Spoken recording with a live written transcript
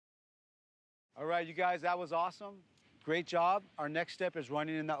All right, you guys, that was awesome. Great job. Our next step is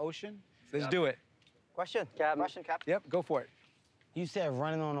running in the ocean. Let's do it. Question, Captain. Yep, go for it. You said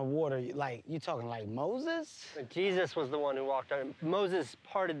running on the water, like, you talking like Moses? Jesus was the one who walked on. Moses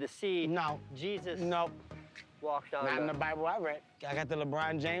parted the sea. No. Jesus Nope. walked on. Not in the Bible I read. I got the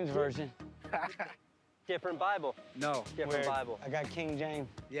LeBron James version. Different Bible. No. Different Bible. I got King James.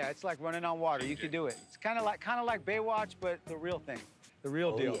 Yeah, it's like running on water. You can do it. It's kind of like Baywatch, but the real thing, the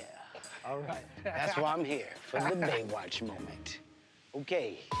real deal. Yeah. All right. That's why I'm here, for the Baywatch moment.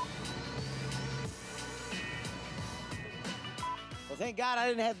 Okay. Well, thank God I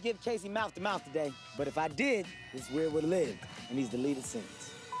didn't have to give Casey mouth-to-mouth today. But if I did, this is where it would have lived, and he's deleted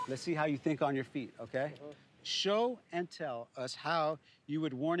since. Let's see how you think on your feet, okay? Show and tell us how you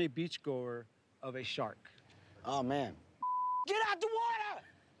would warn a beachgoer of a shark. Oh, man. Get out the water!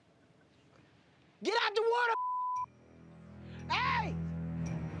 Get out the water! Hey!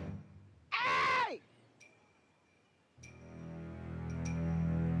 Hey!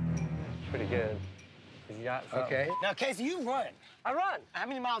 Pretty good. He's got something. Okay. Now, Casey, you run. I run. How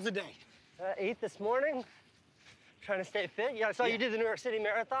many miles a day? 8 this morning. Trying to stay fit. Yeah, I saw you did the New York City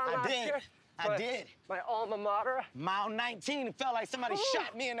Marathon last year. I did. My alma mater. Mile 19, it felt like somebody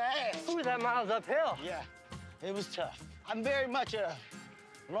shot me in the ass. Ooh, that mile's uphill. Yeah, it was tough. I'm very much a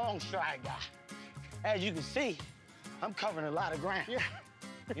long stride guy. As you can see, I'm covering a lot of ground. Yeah.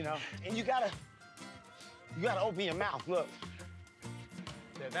 You know, and you gotta open your mouth, look.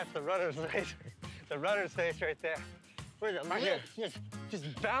 Yeah, that's the runner's face. The runner's face right there. Where's it? Right here.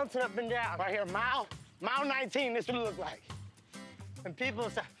 Just bouncing up and down. Right here, mile 19, this is what it look like. And people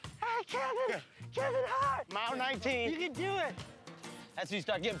say, hey, Kevin, Kevin Hart. Mile 19. You can do it. That's when you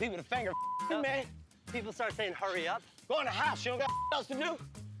start giving people the finger, man. People start saying, hurry up. Go in the house, you don't got else to do.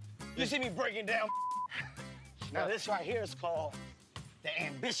 You see me breaking down. Now this right here is called the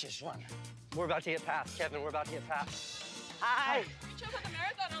ambitious runner. We're about to get past, Kevin. We're about to get past. Hi. Good job on the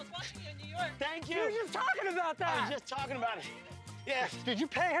marathon. I was watching you in New York. Thank you. You were just talking about that. I was just talking about it. Yeah. Did you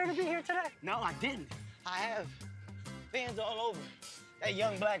pay her to be here today? No, I didn't. I have fans all over. That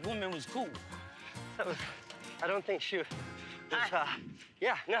young black woman was cool. I don't think she was,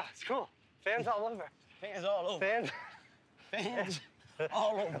 yeah, no, it's cool. Fans all over. Fans all over. Fans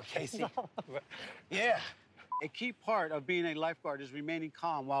all over, Casey. All over. Yeah. A key part of being a lifeguard is remaining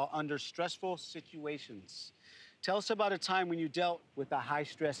calm while under stressful situations. Tell us about a time when you dealt with a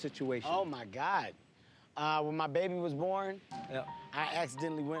high-stress situation. Oh, my God. When my baby was born, Yeah. I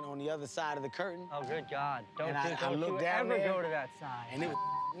accidentally went on the other side of the curtain. Oh, good God. Don't And I looked you down ever there, go to that side. And it was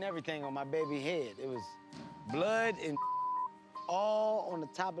and everything on my baby head. It was blood and all on the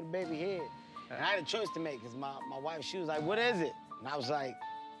top of the baby head. And I had a choice to make, because my wife, she was like, what is it? And I was like,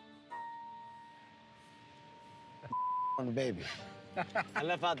 on the baby. I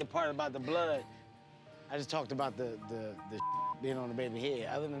left out the part about the blood. I just talked about the being on the baby head.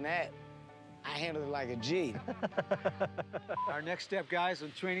 Other than that, I handled it like a G. Our next step, guys,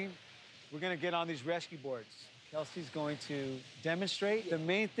 in training, we're gonna get on these rescue boards. Kelsey's going to demonstrate. The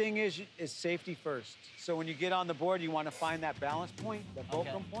main thing is safety first. So when you get on the board, you want to find that balance point, the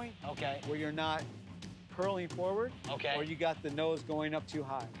fulcrum point, where you're not curling forward, or you got the nose going up too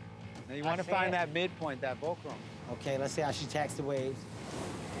high. Now you want to find that midpoint, that fulcrum. Okay, let's see how she tacks the waves.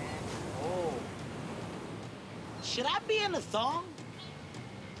 Oh. Should I be in a thong?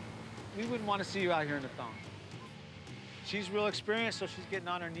 We wouldn't want to see you out here in the thong. She's real experienced, so she's getting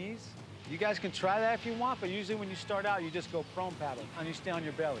on her knees. You guys can try that if you want, but usually when you start out, you just go prone paddle, and you stay on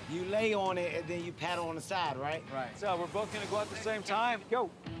your belly. You lay on it, and then you paddle on the side, right? Right. So we're both gonna go at the same time. Go.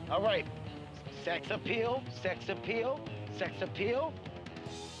 All right. Sex appeal, sex appeal, sex appeal.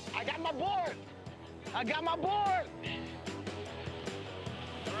 I got my board. I got my board.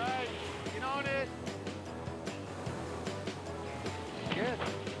 All right, get on it. Good.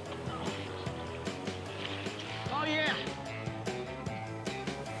 Oh, yeah.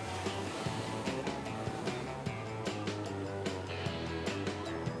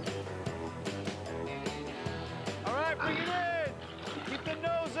 All right, bring it in. Keep the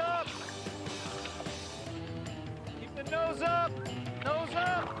nose up. Keep the nose up. Nose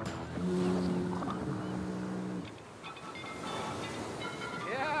up.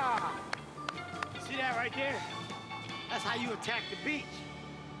 Yeah. See that right there? That's how you attack the beach.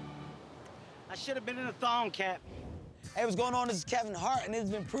 I should have been in a thong, Cap. Hey, what's going on? This is Kevin Hart, and it's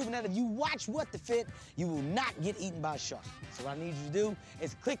been proven that if you watch What the Fit, you will not get eaten by a shark. So what I need you to do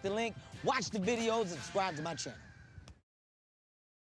is click the link, watch the videos, and subscribe to my channel.